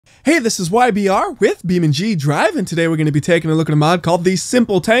Hey, this is WhyBeAre with BeamNG.drive, and today we're going to be taking a look at a mod called the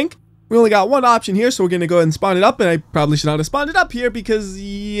Simple Tank. We only got one option here, so we're going to go ahead and spawn it up, and I probably should not have spawned it up here because,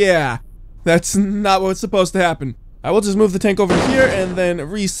 yeah, that's not what's supposed to happen. I will just move the tank over here and then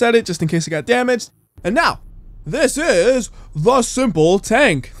reset it just in case it got damaged. And now, this is the Simple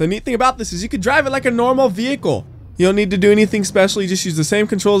Tank. The neat thing about this is you could drive it like a normal vehicle. You don't need to do anything special, you just use the same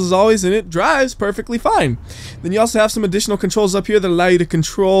controls as always and it drives perfectly fine. Then you also have some additional controls up here that allow you to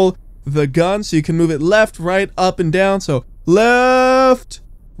control the gun, so you can move it left, right, up, and down. So left,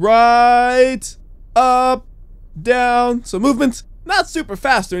 right, up, down. So movement's not super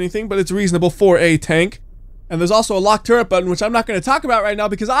fast or anything, but it's reasonable for a tank. And there's also a lock turret button, which I'm not going to talk about right now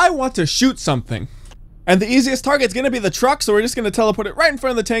because I want to shoot something. And the easiest target is going to be the truck, so we're just going to teleport it right in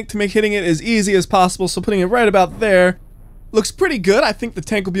front of the tank to make hitting it as easy as possible. So putting it right about there looks pretty good. I think the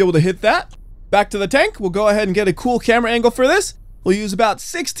tank will be able to hit that. Back to the tank, we'll go ahead and get a cool camera angle for this. We'll use about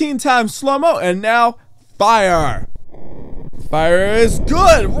 16 times slow-mo, and now fire. Fire is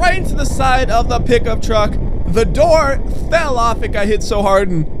good, right into the side of the pickup truck. The door fell off, it got hit so hard,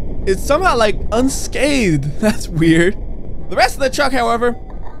 and it's somehow like unscathed. That's weird. The rest of the truck, however,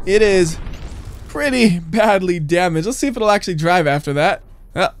 it is pretty badly damaged. Let's see if it'll actually drive after that.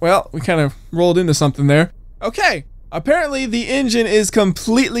 Well, we kind of rolled into something there. Okay, apparently the engine is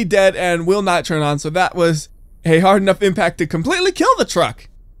completely dead and will not turn on, so that was a hard enough impact to completely kill the truck.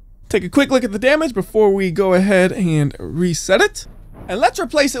 Take a quick look at the damage before we go ahead and reset it. And let's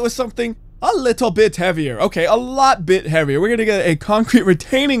replace it with something a little bit heavier. Okay, a lot bit heavier. We're gonna get a concrete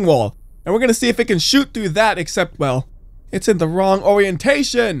retaining wall, and we're gonna see if it can shoot through that, except, well, it's in the wrong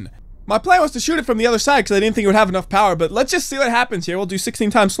orientation. My plan was to shoot it from the other side because I didn't think it would have enough power, but let's just see what happens here. We'll do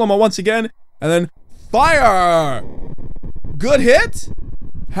 16 times slow-mo once again, and then fire! Good hit?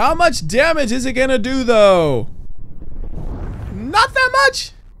 How much damage is it gonna do, though? Not that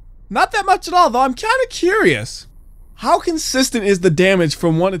much! Not that much at all, though. I'm kind of curious. How consistent is the damage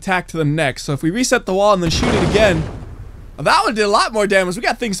from one attack to the next? So if we reset the wall and then shoot it again, that one did a lot more damage. We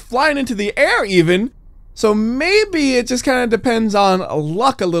got things flying into the air even. So maybe it just kind of depends on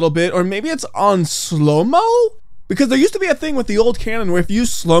luck a little bit, or maybe it's on slow-mo? Because there used to be a thing with the old cannon where if you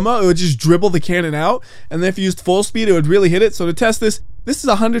used slow-mo, it would just dribble the cannon out, and then if you used full speed, it would really hit it. So to test this, this is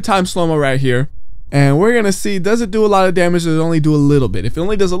 100 times slow-mo right here. And we're gonna see, does it do a lot of damage, or does it only do a little bit? If it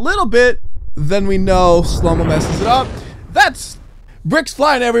only does a little bit, then we know slow-mo messes it up. That's bricks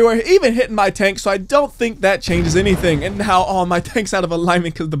flying everywhere, even hitting my tank, so I don't think that changes anything. And now, oh, my tank's out of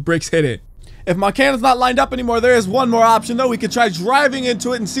alignment because the bricks hit it. If my cannon's not lined up anymore, there is one more option though. We could try driving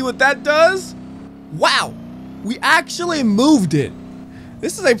into it and see what that does. Wow, we actually moved it.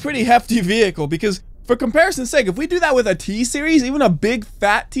 This is a pretty hefty vehicle because, for comparison's sake, if we do that with a T-Series, even a big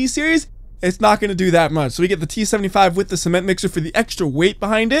fat T-Series, it's not going to do that much. So we get the T75 with the cement mixer for the extra weight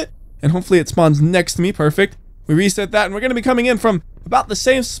behind it, and hopefully it spawns next to me. Perfect. We reset that, and we're going to be coming in from about the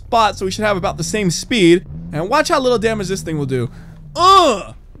same spot, so we should have about the same speed. And watch how little damage this thing will do.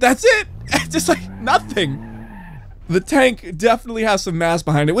 That's it. Just like nothing. The tank definitely has some mass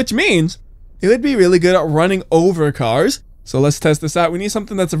behind it, which means it would be really good at running over cars. So let's test this out. We need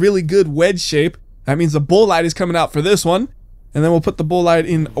something that's a really good wedge shape. That means the bull light is coming out for this one. And then we'll put the bull light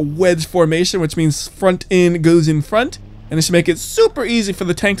in a wedge formation, which means front end goes in front. And it should make it super easy for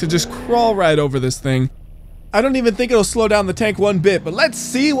the tank to just crawl right over this thing. I don't even think it'll slow down the tank one bit, but let's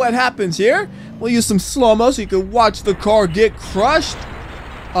see what happens here. We'll use some slow-mo so you can watch the car get crushed.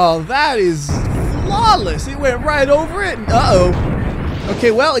 Oh, that is flawless. It went right over it. Uh-oh.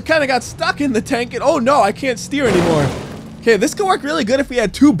 Okay, well, it kind of got stuck in the tank. And oh, no, I can't steer anymore. Okay, this could work really good if we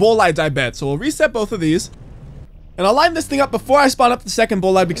had two bull lights, I bet. So we'll reset both of these. And I'll line this thing up before I spawn up the second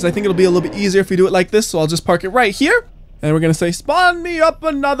bull light because I think it'll be a little bit easier if we do it like this. So I'll just park it right here. And we're going to say, spawn me up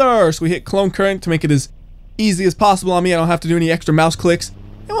another. So we hit clone current to make it as easy as possible on me. I don't have to do any extra mouse clicks.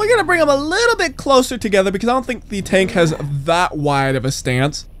 And we're going to bring them a little bit closer together because I don't think the tank has that wide of a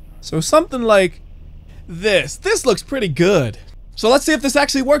stance. So something like this. This looks pretty good. So let's see if this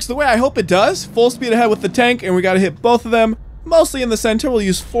actually works the way I hope it does. Full speed ahead with the tank, and we got to hit both of them. Mostly in the center. We'll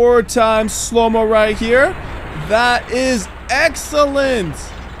use 4 times slow-mo right here. That is excellent.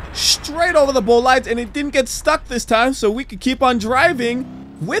 Straight over the bull lights, and it didn't get stuck this time, so we could keep on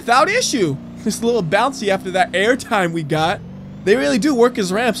driving without issue. Just a little bouncy after that air time we got. They really do work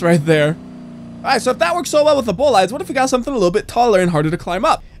as ramps right there. Alright, so if that works so well with the bull lights, what if we got something a little bit taller and harder to climb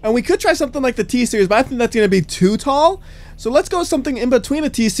up? And we could try something like the T-Series, but I think that's going to be too tall. So let's go with something in between a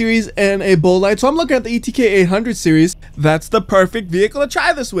T-Series and a bull light. So I'm looking at the ETK 800 series. That's the perfect vehicle to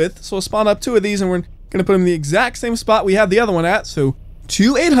try this with. So we'll spawn up 2 of these, and we're going to put them in the exact same spot we had the other one at. So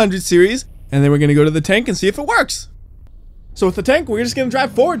 2 800 series, and then we're going to go to the tank and see if it works. So with the tank, we're just gonna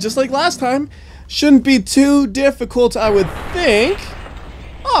drive forward just like last time. Shouldn't be too difficult, I would think.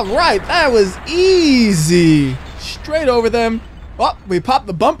 All right, that was easy. Straight over them. Oh, we popped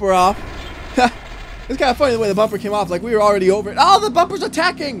the bumper off. It's kind of funny the way the bumper came off, like we were already over it. Oh, the bumper's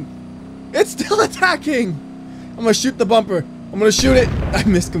attacking. It's still attacking. I'm gonna shoot the bumper. I'm gonna shoot it. I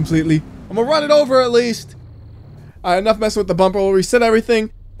missed completely. I'm gonna run it over at least. All right, enough messing with the bumper. We'll reset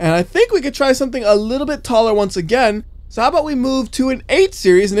everything. And I think we could try something a little bit taller once again. So how about we move to an 8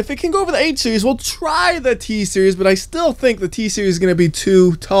 series, and if it can go over the 8 series, we'll try the T series, but I still think the T series is going to be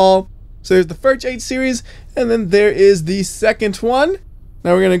too tall. So there's the first 8 series, and then there is the second one.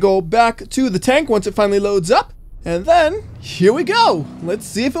 Now we're going to go back to the tank once it finally loads up, and then here we go. Let's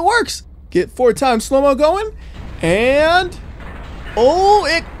see if it works. Get 4 times slow-mo going, and oh,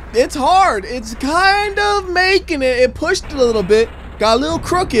 it's hard. It's kind of making it. It pushed it a little bit, got a little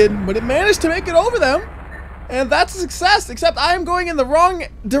crooked, but it managed to make it over them. And that's a success, except I am going in the wrong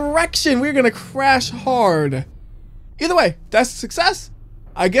direction. We're gonna crash hard. Either way, that's a success.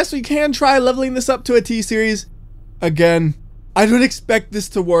 I guess we can try leveling this up to a T series. Again, I don't expect this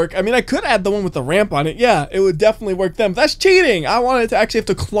to work. I mean, I could add the one with the ramp on it. Yeah, it would definitely work then. That's cheating. I want it to actually have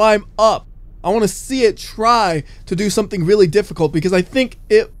to climb up. I want to see it try to do something really difficult because I think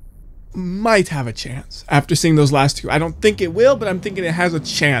it might have a chance after seeing those last 2. I don't think it will, but I'm thinking it has a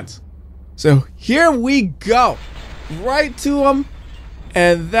chance. So here we go, right to them,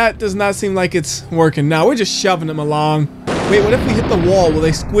 and that does not seem like it's working. Now we're just shoving them along. Wait, what if we hit the wall? Will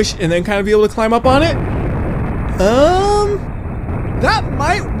they squish and then kind of be able to climb up on it? That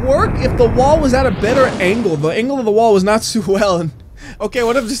might work if the wall was at a better angle. The angle of the wall was not too well. And okay,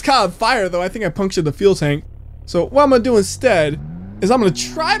 what if it just caught on fire though? I think I punctured the fuel tank. So what I'm gonna do instead is I'm gonna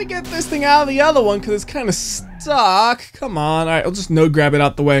try to get this thing out of the other one because it's kind of stuck. Come on, all right, I'll just node grab it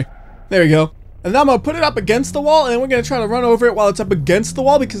out the way. There we go. And then I'm going to put it up against the wall, and then we're going to try to run over it while it's up against the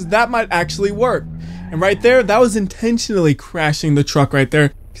wall because that might actually work. And right there, that was intentionally crashing the truck right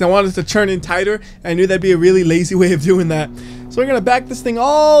there because I wanted to turn in tighter, and I knew that'd be a really lazy way of doing that. So we're going to back this thing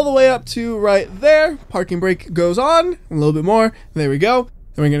all the way up to right there. Parking brake goes on, a little bit more. There we go.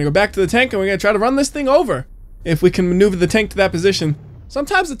 Then we're going to go back to the tank, and we're going to try to run this thing over. If we can maneuver the tank to that position.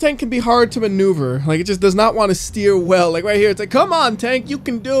 Sometimes the tank can be hard to maneuver. Like, it just does not want to steer well. Like right here, it's like, come on, tank, you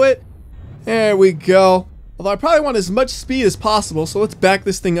can do it. There we go. Although I probably want as much speed as possible, so let's back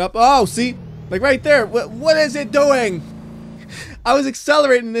this thing up. Oh, see? Like right there. What is it doing? I was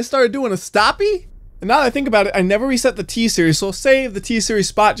accelerating and it started doing a stoppie. And now that I think about it, I never reset the T series, so I'll save the T series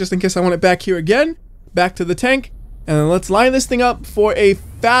spot just in case I want it back here again. Back to the tank. And then let's line this thing up for a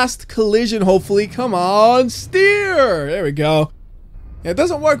fast collision, hopefully. Come on, steer! There we go. Yeah, it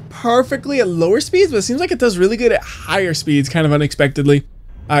doesn't work perfectly at lower speeds, but it seems like it does really good at higher speeds, kind of unexpectedly.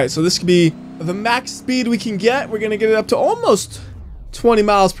 Alright, so this could be the max speed we can get. We're going to get it up to almost 20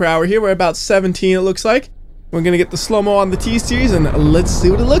 miles per hour here. We're about 17, it looks like. We're going to get the slow-mo on the T-Series, and let's see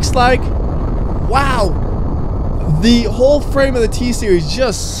what it looks like. Wow! The whole frame of the T-Series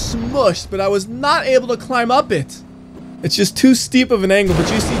just smushed, but I was not able to climb up it. It's just too steep of an angle, but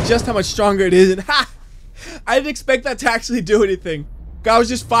you see just how much stronger it is, and ha! I didn't expect that to actually do anything. I was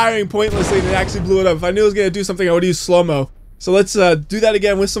just firing pointlessly, and it actually blew it up. If I knew it was going to do something, I would use slow-mo. So let's do that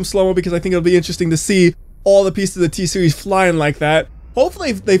again with some slow-mo because I think it'll be interesting to see all the pieces of the T-Series flying like that.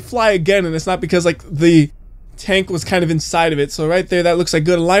 Hopefully they fly again and it's not because like the tank was kind of inside of it. So right there, that looks like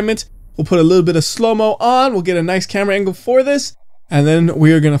good alignment. We'll put a little bit of slow-mo on. We'll get a nice camera angle for this. And then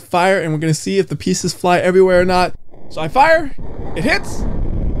we are going to fire and we're going to see if the pieces fly everywhere or not. So I fire, it hits,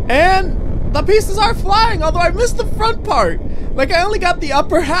 and the pieces are flying, although I missed the front part. Like I only got the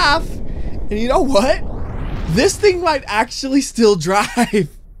upper half. And you know what? This thing might actually still drive. I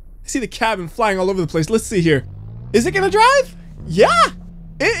see the cabin flying all over the place. Let's see here. Is it gonna drive? Yeah,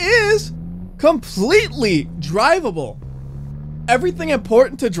 it is completely drivable. Everything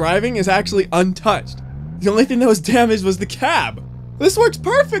important to driving is actually untouched. The only thing that was damaged was the cab. This works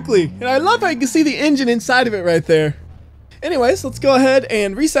perfectly, and I love how you can see the engine inside of it right there. Anyways, let's go ahead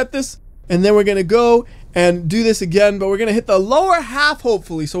and reset this, and then we're gonna go and do this again, but we're gonna hit the lower half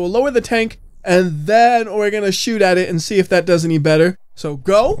hopefully. So we'll lower the tank, and then we're gonna shoot at it and see if that does any better. So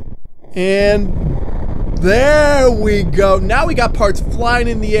go, and there we go. Now we got parts flying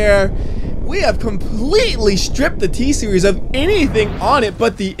in the air. We have completely stripped the T-Series of anything on it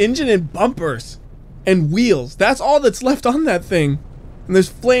but the engine and bumpers and wheels. That's all that's left on that thing. And there's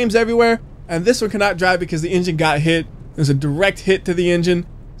flames everywhere, and this one cannot drive because the engine got hit. There's a direct hit to the engine.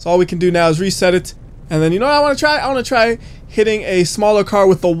 So all we can do now is reset it. And then you know what I want to try? I want to try hitting a smaller car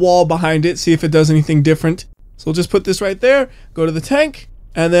with the wall behind it, see if it does anything different. So we'll just put this right there, go to the tank,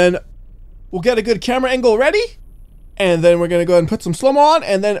 and then we'll get a good camera angle ready. And then we're going to go ahead and put some slow-mo on,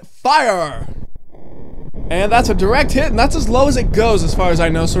 and then fire. And that's a direct hit, and that's as low as it goes as far as I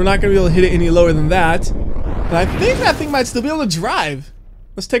know, so we're not going to be able to hit it any lower than that. And I think that thing might still be able to drive.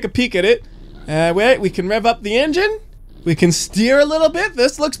 Let's take a peek at it. Wait, we can rev up the engine. We can steer a little bit.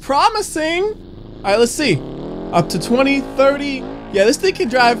 This looks promising. Alright, let's see. Up to 20, 30. Yeah, this thing can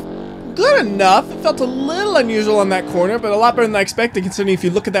drive good enough. It felt a little unusual on that corner, but a lot better than I expected, considering if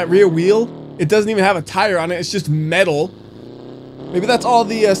you look at that rear wheel, it doesn't even have a tire on it. It's just metal. Maybe that's all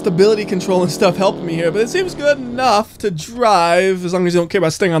the stability control and stuff helping me here, but it seems good enough to drive as long as you don't care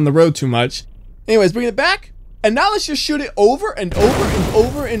about staying on the road too much. Anyways, bring it back. And now let's just shoot it over and over and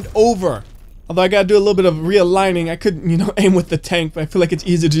over and over. Although I gotta do a little bit of realigning. I could, you know, aim with the tank, but I feel like it's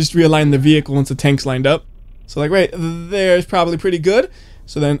easier to just realign the vehicle once the tank's lined up. So like right there is probably pretty good.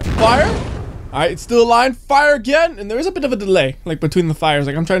 So then fire. Alright, it's still aligned. Fire again. And there is a bit of a delay, like between the fires.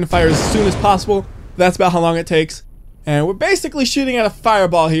 Like I'm trying to fire as soon as possible. That's about how long it takes. And we're basically shooting at a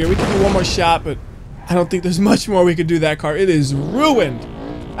fireball here. We can do one more shot, but I don't think there's much more we could do that car. It is ruined.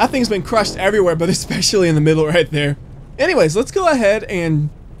 That thing's been crushed everywhere, but especially in the middle right there. Anyways, let's go ahead and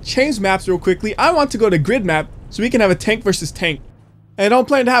change maps real quickly. I want to go to grid map so we can have a tank versus tank. And I don't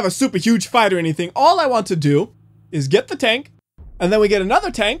plan to have a super huge fight or anything. All I want to do is get the tank, and then we get another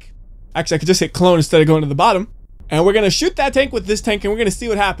tank. Actually, I could just hit clone instead of going to the bottom. And we're going to shoot that tank with this tank, and we're going to see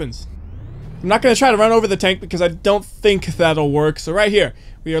what happens. I'm not going to try to run over the tank because I don't think that'll work. So right here,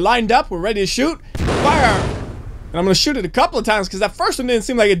 we are lined up. We're ready to shoot. Fire! And I'm going to shoot it a couple of times because that first one didn't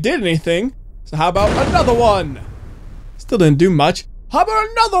seem like it did anything. So how about another one? Still didn't do much. How about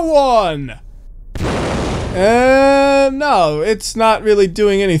another one? No, it's not really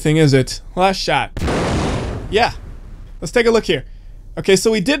doing anything, is it? Last shot. Yeah. Let's take a look here. Okay, so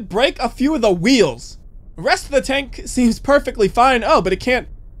we did break a few of the wheels. The rest of the tank seems perfectly fine. Oh, but it can't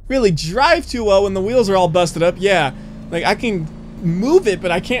really drive too well when the wheels are all busted up. Yeah, like I can move it,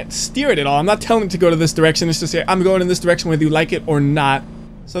 but I can't steer it at all. I'm not telling it to go to this direction. It's just I'm going in this direction whether you like it or not.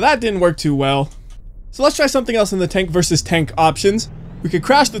 So that didn't work too well. So let's try something else in the tank versus tank options. We could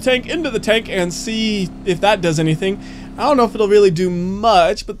crash the tank into the tank and see if that does anything. I don't know if it'll really do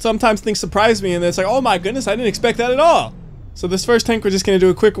much, but sometimes things surprise me and it's like, oh my goodness, I didn't expect that at all. So this first tank, we're just going to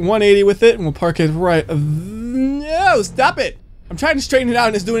do a quick 180 with it and we'll park it right. No, stop it. I'm trying to straighten it out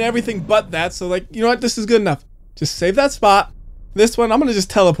and it's doing everything but that. So like, you know what? This is good enough. Just save that spot. This one, I'm going to just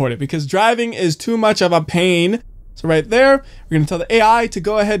teleport it because driving is too much of a pain. So right there, we're going to tell the AI to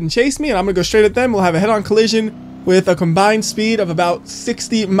go ahead and chase me and I'm going to go straight at them. We'll have a head-on collision with a combined speed of about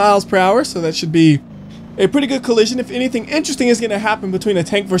 60 miles per hour. So that should be a pretty good collision. If anything interesting is going to happen between a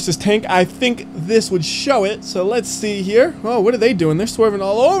tank versus tank, I think this would show it. So let's see here. Oh, what are they doing? They're swerving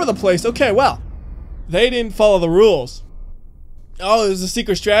all over the place. Okay, well, they didn't follow the rules. Oh, there's a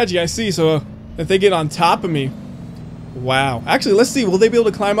secret strategy, I see. So if they get on top of me. Wow. Actually, let's see. Will they be able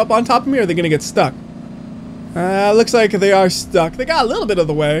to climb up on top of me or are they going to get stuck? Looks like they are stuck. They got a little bit of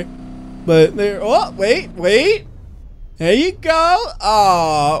the way. But they're... Oh, wait. There you go.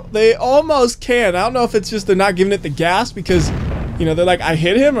 Oh, they almost can. I don't know if it's just they're not giving it the gas because, you know, they're like, I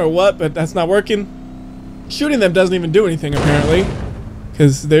hit him or what, but that's not working. Shooting them doesn't even do anything, apparently.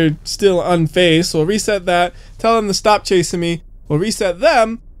 Because they're still unfazed. So we'll reset that. Tell them to stop chasing me. We'll reset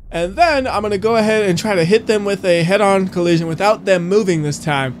them. And then I'm going to go ahead and try to hit them with a head-on collision without them moving this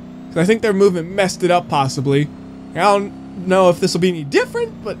time. Because I think their movement messed it up, possibly. I don't know if this will be any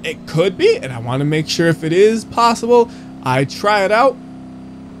different, but it could be. And I want to make sure if it is possible, I try it out.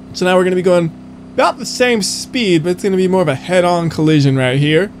 So now we're going to be going about the same speed, but it's going to be more of a head-on collision right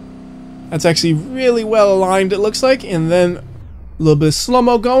here. That's actually really well aligned, it looks like. And then a little bit of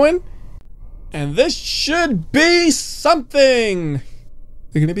slow-mo going. And this should be something.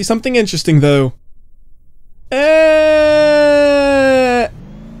 There's going to be something interesting, though.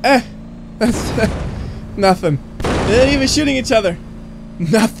 That's nothing. They're not even shooting each other.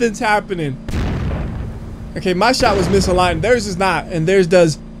 Nothing's happening. Okay, my shot was misaligned. Theirs is not, and theirs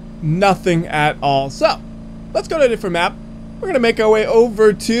does nothing at all. So, let's go to a different map. We're going to make our way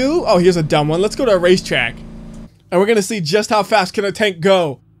over to... Oh, here's a dumb one. Let's go to a racetrack. And we're going to see just how fast can a tank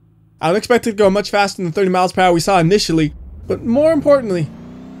go. I don't expect it to go much faster than 30 miles per hour we saw initially. But more importantly,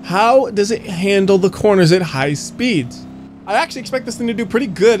 how does it handle the corners at high speeds? I actually expect this thing to do pretty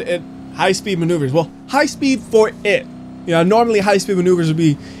good at high speed maneuvers. Well, high speed for it. You know, normally high speed maneuvers would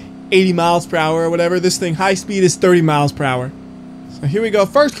be 80 miles per hour or whatever. This thing, high speed is 30 miles per hour. So here we go.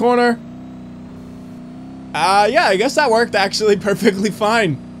 First corner. Yeah, I guess that worked actually perfectly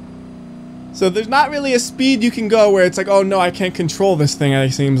fine. So there's not really a speed you can go where it's like, oh no, I can't control this thing,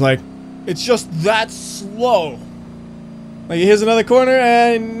 it seems like. It's just that slow. Like, here's another corner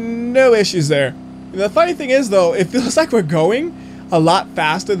and no issues there. The funny thing is though, it feels like we're going a lot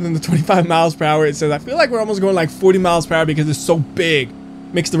faster than the 25 miles per hour it says. I feel like we're almost going like 40 miles per hour because it's so big.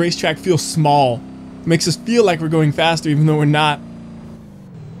 Makes the racetrack feel small. Makes us feel like we're going faster even though we're not.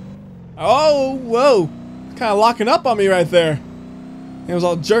 Oh, whoa. Kind of locking up on me right there. It was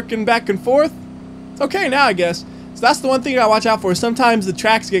all jerking back and forth. It's okay now, I guess. So that's the one thing you gotta watch out for. Sometimes the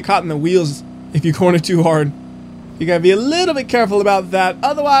tracks get caught in the wheels if you corner too hard. You gotta be a little bit careful about that.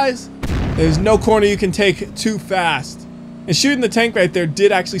 Otherwise, there's no corner you can take too fast. And shooting the tank right there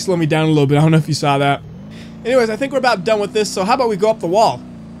did actually slow me down a little bit. I don't know if you saw that. Anyways, I think we're about done with this, so how about we go up the wall?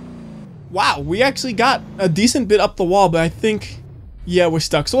 Wow, we actually got a decent bit up the wall, but I think, yeah, we're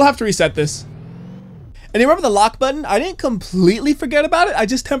stuck. So we'll have to reset this. And you remember the lock button? I didn't completely forget about it. I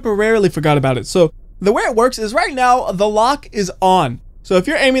just temporarily forgot about it. So the way it works is right now, the lock is on. So if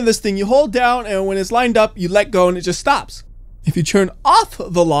you're aiming this thing, you hold down, and when it's lined up, you let go and it just stops. If you turn off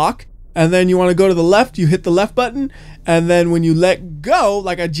the lock, and then you want to go to the left, you hit the left button, and then when you let go,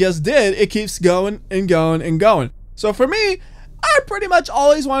 like I just did, it keeps going and going and going. So for me, I pretty much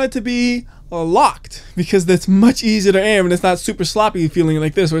always want it to be locked because that's much easier to aim and it's not super sloppy feeling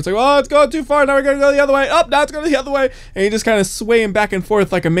like this where it's like, oh, it's going too far, now we're going to go the other way, oh, now it's going the other way, and you're just kind of swaying back and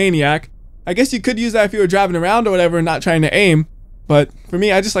forth like a maniac. I guess you could use that if you were driving around or whatever and not trying to aim, but for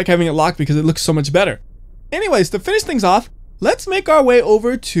me, I just like having it locked because it looks so much better. Anyways, to finish things off, let's make our way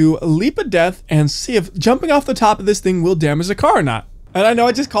over to Leap of Death and see if jumping off the top of this thing will damage the car or not. And I know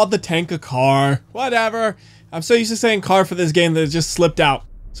I just called the tank a car. Whatever. I'm so used to saying car for this game that it just slipped out.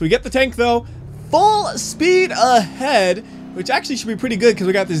 So we get the tank though. Full speed ahead, which actually should be pretty good because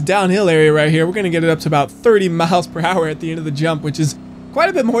we got this downhill area right here. We're going to get it up to about 30 miles per hour at the end of the jump, which is quite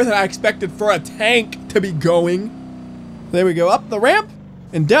a bit more than I expected for a tank to be going. There we go, up the ramp.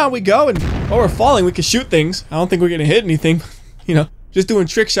 And down we go, and while we're falling, we can shoot things. I don't think we're gonna hit anything. You know, just doing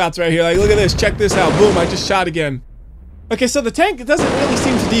trick shots right here. Like, look at this, check this out. Boom, I just shot again. Okay, so the tank, it doesn't really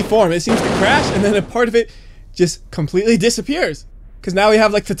seem to deform. It seems to crash, and then a part of it just completely disappears. Because now we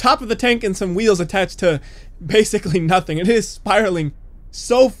have like the top of the tank and some wheels attached to basically nothing. It is spiraling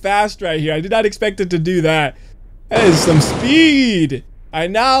so fast right here. I did not expect it to do that. That is some speed. All right,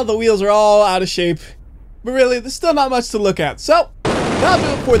 now the wheels are all out of shape. But really, there's still not much to look at. So, that'll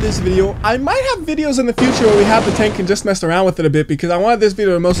do it for this video. I might have videos in the future where we have the tank and just mess around with it a bit because I wanted this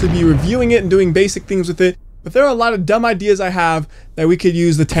video to mostly be reviewing it and doing basic things with it. But there are a lot of dumb ideas I have that we could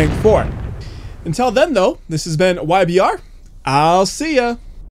use the tank for. Until then though, this has been WhyBeAre. I'll see ya.